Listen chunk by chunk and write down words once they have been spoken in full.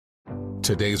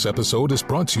Today's episode is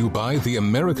brought to you by the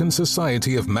American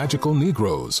Society of Magical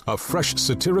Negroes, a fresh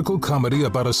satirical comedy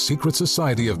about a secret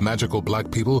society of magical black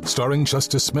people starring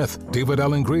Justice Smith, David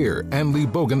Alan Grier, Ann Lee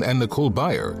Bogan, and Nicole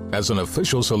Byer. As an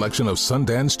official selection of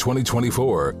Sundance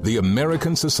 2024, the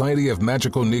American Society of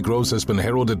Magical Negroes has been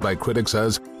heralded by critics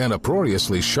as an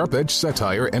uproariously sharp-edged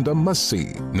satire and a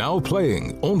must-see. Now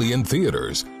playing only in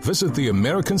theaters. Visit the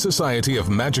American Society of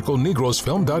Magical Negroes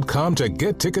Film.com to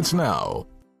get tickets now.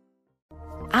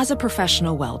 As a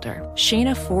professional welder,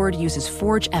 Shayna Ford uses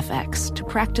Forge FX to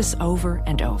practice over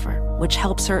and over, which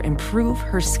helps her improve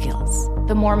her skills.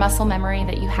 The more muscle memory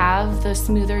that you have, the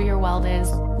smoother your weld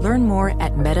is. Learn more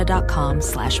at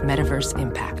meta.com/metaverse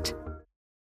impact.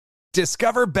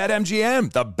 Discover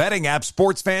BetMGM, the betting app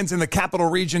sports fans in the capital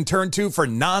region turn to for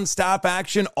nonstop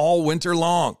action all winter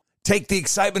long. Take the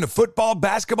excitement of football,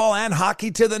 basketball, and hockey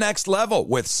to the next level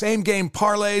with same-game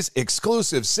parlays,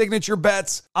 exclusive signature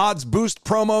bets, odds boost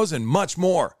promos, and much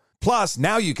more. Plus,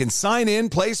 now you can sign in,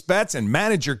 place bets, and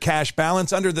manage your cash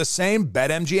balance under the same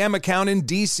BetMGM account in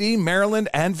D.C., Maryland,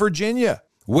 and Virginia.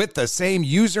 With the same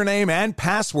username and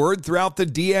password throughout the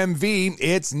DMV,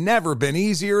 it's never been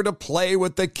easier to play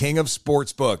with the king of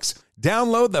sportsbooks.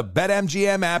 Download the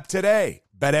BetMGM app today.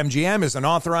 BetMGM is an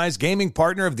authorized gaming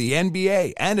partner of the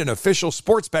NBA and an official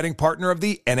sports betting partner of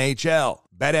the NHL.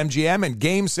 BetMGM and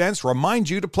GameSense remind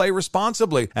you to play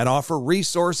responsibly and offer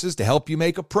resources to help you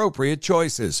make appropriate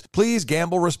choices. Please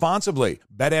gamble responsibly.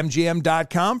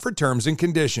 BetMGM.com for terms and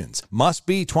conditions. Must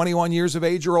be 21 years of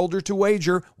age or older to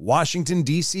wager. Washington,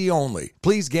 D.C. only.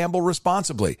 Please gamble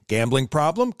responsibly. Gambling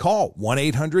problem? Call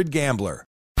 1-800-GAMBLER.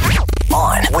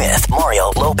 On with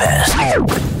Mario Lopez.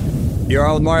 You're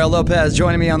on with Mario Lopez.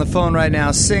 Joining me on the phone right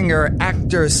now, singer,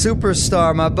 actor,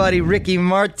 superstar, my buddy Ricky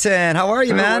Martin. How are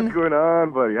you, man? What's going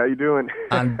on, buddy? How you doing?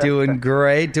 I'm doing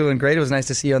great, doing great. It was nice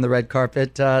to see you on the red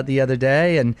carpet the other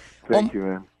day. And Thank you,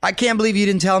 man. I can't believe you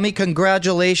didn't tell me.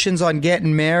 Congratulations on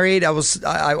getting married. I was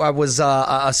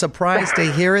surprised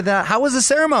to hear that. How was the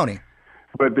ceremony?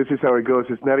 But this is how it goes.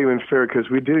 It's not even fair because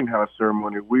we didn't have a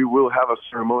ceremony. We will have a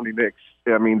ceremony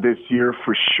this year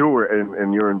for sure,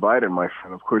 and you're invited, my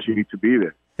friend. Of course, you need to be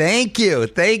there. Thank you.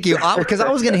 Because I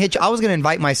was going to hit you. I was going to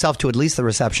invite myself to at least the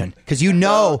reception because you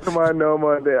know. Come on, no,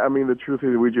 man. I mean, the truth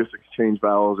is, we just exchanged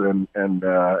vows, and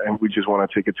we just want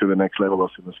to take it to the next level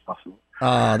as soon as possible.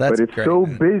 Oh, that's But it's great, so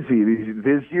man. busy.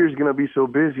 This year is going to be so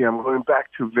busy. I'm going back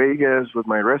to Vegas with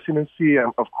my residency.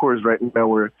 Of course, right now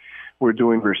we're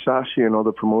doing Versace and all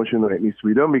the promotion that needs to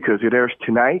be done because it airs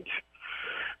tonight.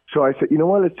 So I said, you know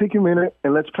what, let's take a minute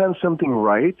and let's plan something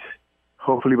right,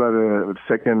 hopefully by the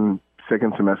second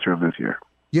semester of this year.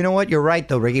 You know what? You're right,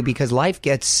 though, Ricky, because life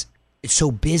gets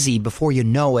so busy before you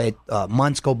know it.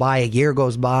 Months go by, a year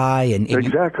goes by, and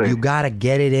exactly. you got to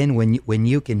get it in when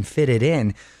you can fit it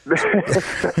in.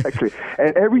 Exactly.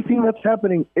 And everything that's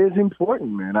happening is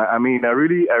important, man.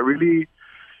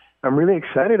 I'm really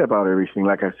excited about everything.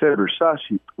 Like I said,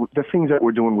 Versace, the things that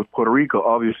we're doing with Puerto Rico,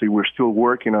 obviously we're still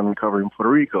working on recovering Puerto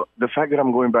Rico. The fact that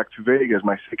I'm going back to Vegas,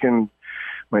 my second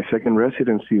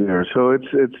residency there. So it's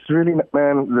really,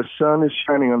 man, the sun is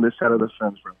shining on this side of the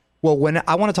fence, bro. Well, when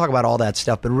I want to talk about all that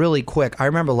stuff, but really quick, I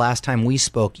remember last time we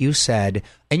spoke, you said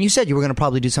you were going to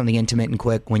probably do something intimate and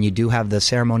quick when you do have the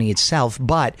ceremony itself,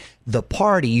 but the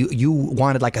party, you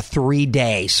wanted like a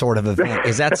 3-day sort of event.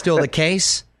 Is that still the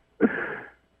case?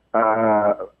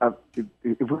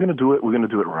 If we're going to do it, we're going to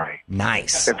do it right.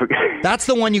 Nice. That's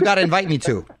the one you got to invite me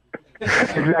to.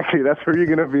 Exactly. That's where you're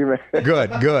going to be, man.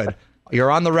 Good.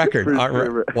 You're on the record.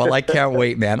 Sure. Well, I can't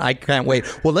wait, man. I can't wait.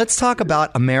 Well, let's talk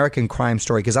about American Crime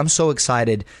Story because I'm so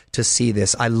excited to see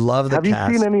this. I love the cast.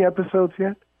 Have you seen any episodes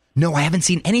yet? No, I haven't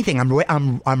seen anything.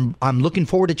 I'm looking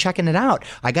forward to checking it out.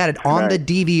 I got it on the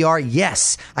DVR.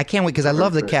 Yes, I can't wait because I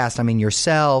love the cast. I mean,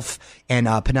 yourself and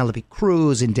Penelope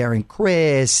Cruz and Darren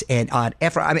Criss and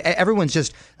Efra. I mean, everyone's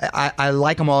just. I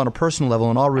like them all on a personal level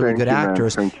and all really good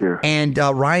actors. Man. Thank you. And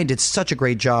Ryan did such a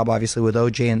great job, obviously, with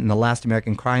OJ and The Last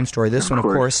American Crime Story. This one, of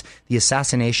course, the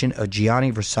assassination of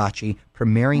Gianni Versace,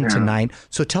 premiering tonight.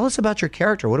 So tell us about your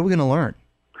character. What are we going to learn?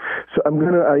 So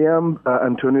I am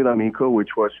Antonio D'Amico,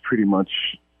 which was pretty much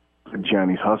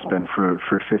Gianni's husband for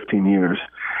 15 years.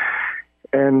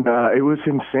 And it was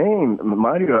insane,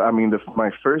 Mario. I mean,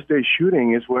 my first day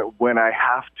shooting is when I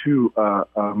have to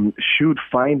shoot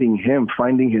finding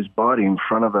his body in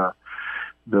front of the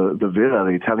villa,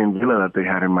 the Italian villa that they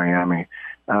had in Miami.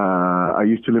 I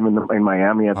used to live in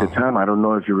Miami at the time. I don't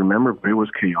know if you remember, but it was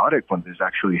chaotic when this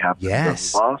actually happened.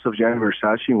 Yes. The loss of Gianni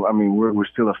Versace, I mean, we're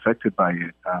still affected by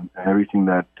it. And everything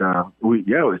that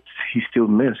he still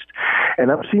missed.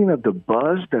 And I'm seeing that the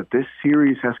buzz that this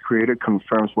series has created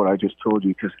confirms what I just told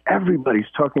you, because everybody's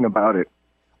talking about it.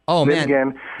 Oh, then man.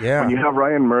 again, when you have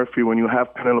Ryan Murphy, when you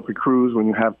have Penelope Cruz, when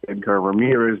you have Edgar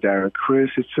Ramirez, Darren Criss,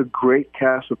 it's a great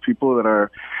cast of people that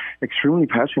are extremely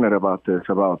passionate about this,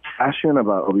 about fashion,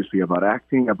 about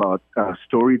acting, about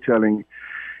storytelling.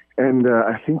 And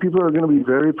I think people are going to be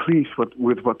very pleased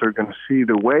with what they're going to see.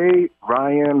 The way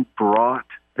Ryan brought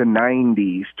the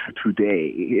 90s to today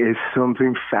is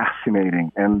something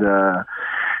fascinating. And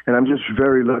I'm just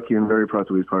very lucky and very proud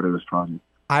to be part of this project.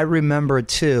 I remember,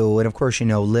 too, and of course,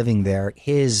 living there,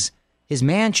 his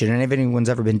mansion, and if anyone's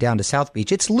ever been down to South Beach,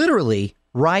 it's literally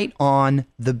right on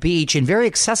the beach and very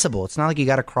accessible. It's not like you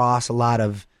got to cross a lot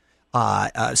of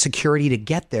security to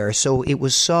get there. So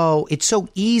it's so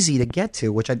easy to get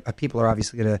to, which people are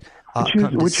obviously going to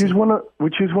which is one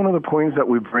of the points that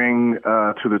we bring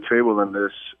to the table in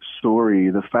this story.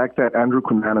 The fact that Andrew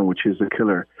Cunanan, which is the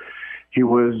killer, he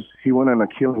went on a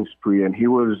killing spree, and he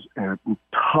was at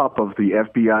top of the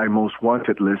FBI most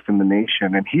wanted list in the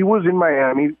nation. And he was in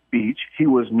Miami Beach. He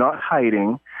was not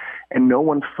hiding, and no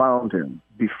one found him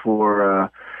before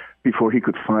he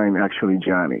could find actually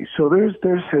Johnny. So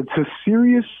it's a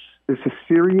serious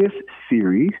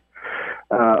series.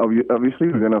 Obviously,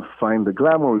 we're going to find the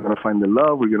glamour, we're going to find the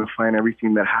love, we're going to find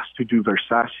everything that has to do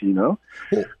Versace,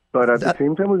 But at the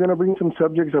same time, we're going to bring some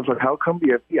subjects of how come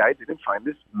the FBI didn't find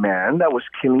this man that was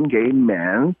killing gay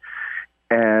men,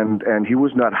 and he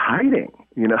was not hiding.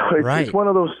 It's one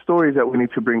of those stories that we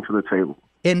need to bring to the table.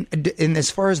 And as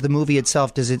far as the movie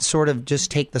itself, does it sort of just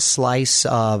take the slice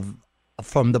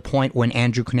from the point when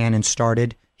Andrew Cunanan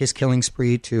started his killing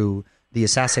spree to the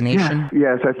assassination?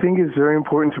 Yes, I think it's very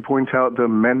important to point out the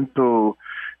mental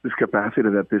discapacity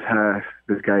that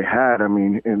this guy had. I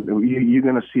mean, you're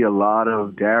going to see a lot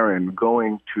of Darren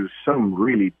going to some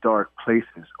really dark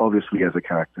places, obviously, as a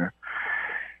character.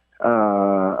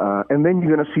 And then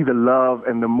you're going to see the love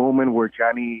and the moment where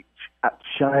Johnny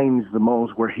shines the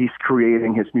most, where he's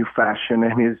creating his new fashion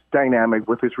and his dynamic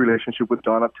with his relationship with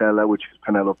Donatella, which is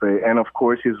Penelope, and of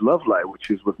course his love life,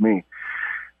 which is with me.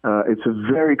 It's a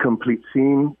very complete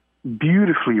scene,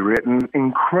 beautifully written,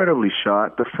 incredibly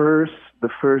shot. The first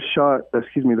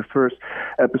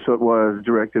episode was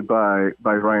directed by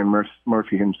Ryan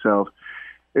Murphy himself.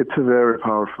 It's a very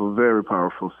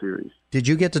powerful series. Did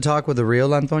you get to talk with the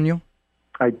real Antonio?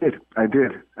 I did.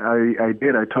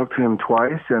 I talked to him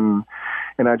twice, and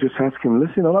I just asked him,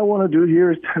 listen, all I want to do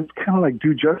here is to kind of like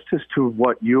do justice to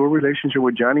what your relationship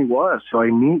with Johnny was. So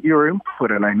I need your input,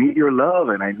 and I need your love,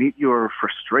 and I need your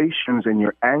frustrations and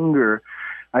your anger.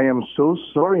 I am so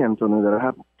sorry, Antonio, that I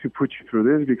have to put you through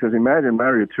this, because imagine,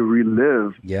 Mario, to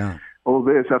relive all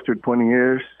this after 20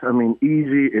 years. I mean,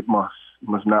 easy it must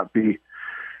not be.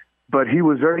 But he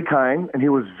was very kind, and he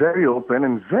was very open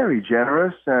and very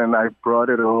generous, and I brought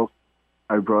it all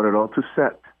to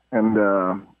set, and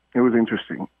it was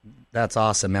interesting. That's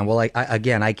awesome, man. Well,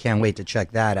 I can't wait to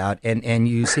check that out. And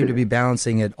you seem to be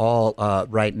balancing it all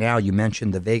right now. You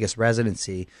mentioned the Vegas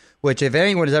residency, which if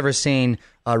anyone has ever seen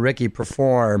Ricky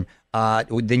perform,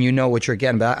 then you know what you're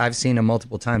getting. But I've seen him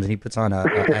multiple times, and he puts on a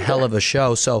hell of a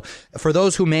show. So for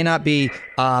those who may not be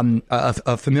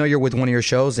familiar with one of your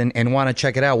shows and want to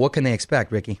check it out, what can they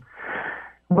expect, Ricky?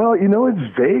 Well,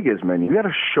 it's Vegas, man. You got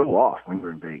to show off when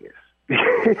you're in Vegas.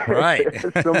 Right.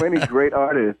 There's so many great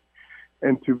artists.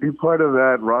 And to be part of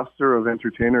that roster of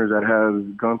entertainers that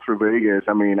has gone through Vegas,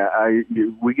 I mean,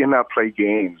 we cannot play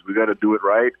games. We got to do it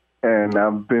right. And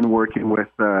I've been working with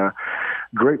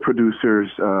great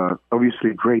producers,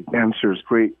 obviously great dancers,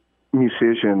 great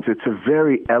musicians. It's a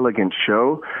very elegant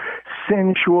show,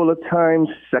 sensual at times,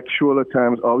 sexual at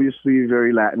times, obviously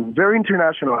very Latin, very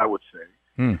international, I would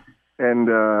say. And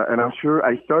I'm sure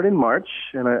I start in March,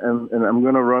 and I'm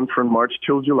going to run from March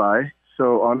till July.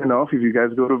 So on and off, if you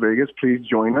guys go to Vegas, please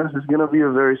join us. It's going to be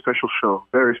a very special show,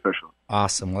 very special.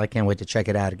 Awesome. Well, I can't wait to check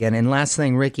it out again. And last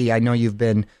thing, Ricky, I know you've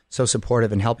been so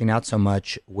supportive and helping out so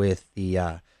much with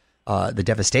the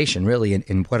devastation, really,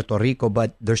 in Puerto Rico,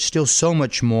 but there's still so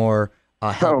much more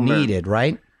help needed,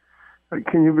 right?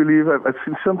 Can you believe I've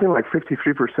seen something like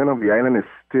 53% of the island is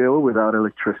still without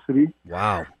electricity?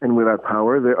 Wow. And without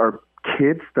power. There are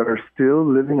kids that are still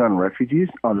living on refugees,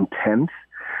 on tents.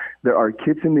 There are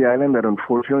kids in the island that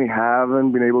unfortunately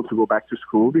haven't been able to go back to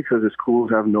school because the schools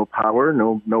have no power,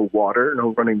 no water,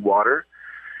 no running water.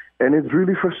 And it's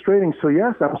really frustrating. So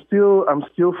yes, I'm still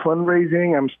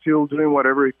fundraising. I'm still doing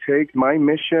whatever it takes. My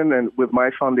mission, and with my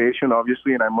foundation,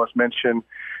 obviously, and I must mention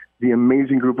the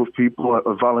amazing group of people,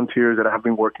 of volunteers that have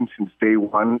been working since day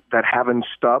one, that haven't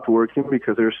stopped working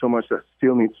because there's so much that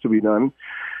still needs to be done.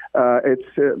 I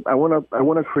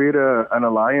want to create an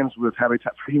alliance with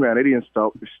Habitat for Humanity and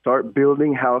start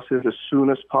building houses as soon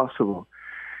as possible.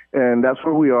 And that's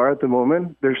where we are at the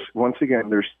moment. There's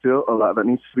still a lot that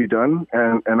needs to be done.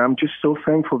 And I'm just so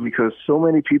thankful because so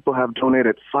many people have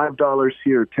donated $5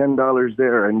 here, $10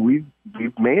 there. And we've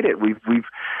made it.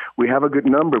 We have a good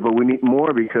number, but we need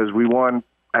more because we want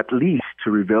at least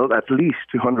to rebuild at least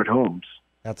 200 homes.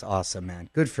 That's awesome, man.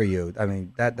 Good for you. I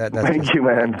mean, that's Thank you,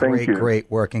 man. Thank you.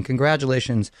 Great work. And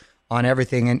congratulations on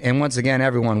everything. And once again,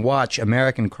 everyone, watch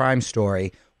American Crime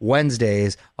Story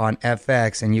Wednesdays on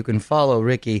FX, and you can follow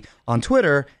Ricky on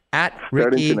Twitter at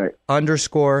Ricky_Martin.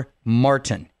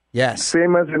 Yes.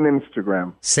 Same as an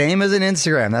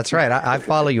Instagram. That's right. I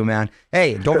follow you, man.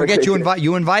 Hey, don't forget you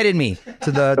invited me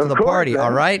to the party. Man.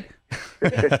 All right. All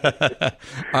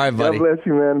right, buddy. God bless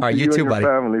you, man. All right, you too, buddy.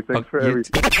 Family. Thanks for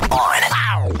everything. On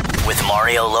with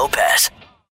Mario Lopez.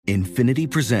 Infiniti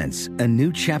presents a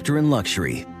new chapter in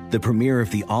luxury. The premiere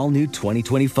of the all-new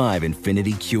 2025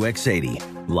 Infiniti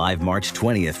QX80, live March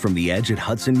 20th from the Edge at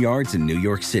Hudson Yards in New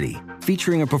York City,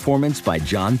 featuring a performance by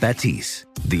John Batiste.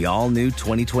 The all-new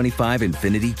 2025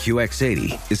 Infiniti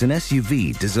QX80 is an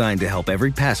SUV designed to help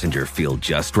every passenger feel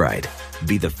just right.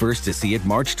 Be the first to see it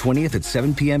March 20th at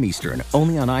 7 p.m. Eastern,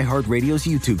 only on iHeartRadio's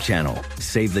YouTube channel.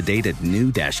 Save the date at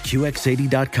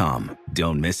new-QX80.com.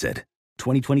 Don't miss it.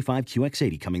 2025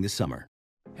 QX80 coming this summer.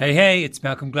 Hey, it's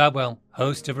Malcolm Gladwell,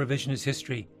 host of Revisionist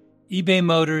History. eBay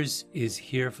Motors is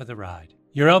here for the ride.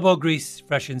 Your elbow grease,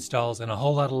 fresh installs, and a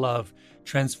whole lot of love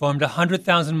transformed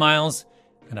 100,000 miles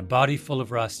and a body full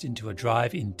of rust into a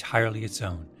drive entirely its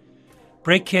own.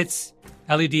 Brake kits,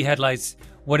 LED headlights,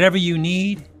 whatever you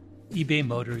need, eBay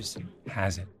Motors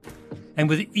has it. And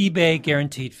with eBay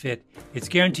Guaranteed Fit, it's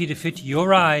guaranteed to fit your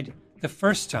ride the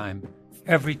first time,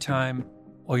 every time,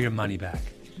 or your money back.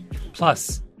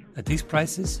 Plus, at these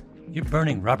prices, you're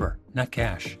burning rubber, not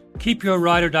cash. Keep your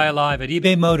ride or die alive at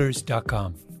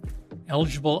ebaymotors.com.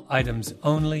 Eligible items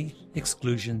only.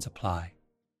 Exclusions apply.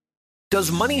 Does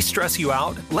money stress you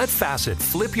out? Let Facet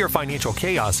flip your financial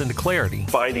chaos into clarity.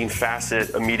 Finding Facet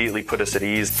immediately put us at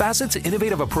ease. Facet's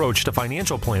innovative approach to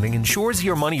financial planning ensures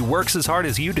your money works as hard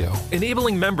as you do,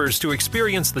 enabling members to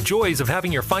experience the joys of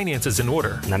having your finances in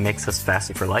order. And that makes us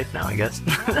Facet for life now, I guess.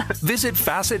 Visit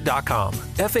Facet.com,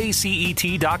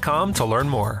 FACET.com to learn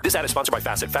more. This ad is sponsored by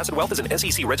Facet. Facet Wealth is an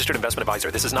SEC registered investment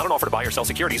advisor. This is not an offer to buy or sell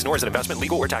securities, nor is it investment,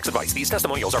 legal, or tax advice. These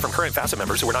testimonials are from current Facet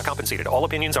members who are not compensated. All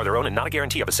opinions are their own and not a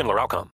guarantee of a similar outcome.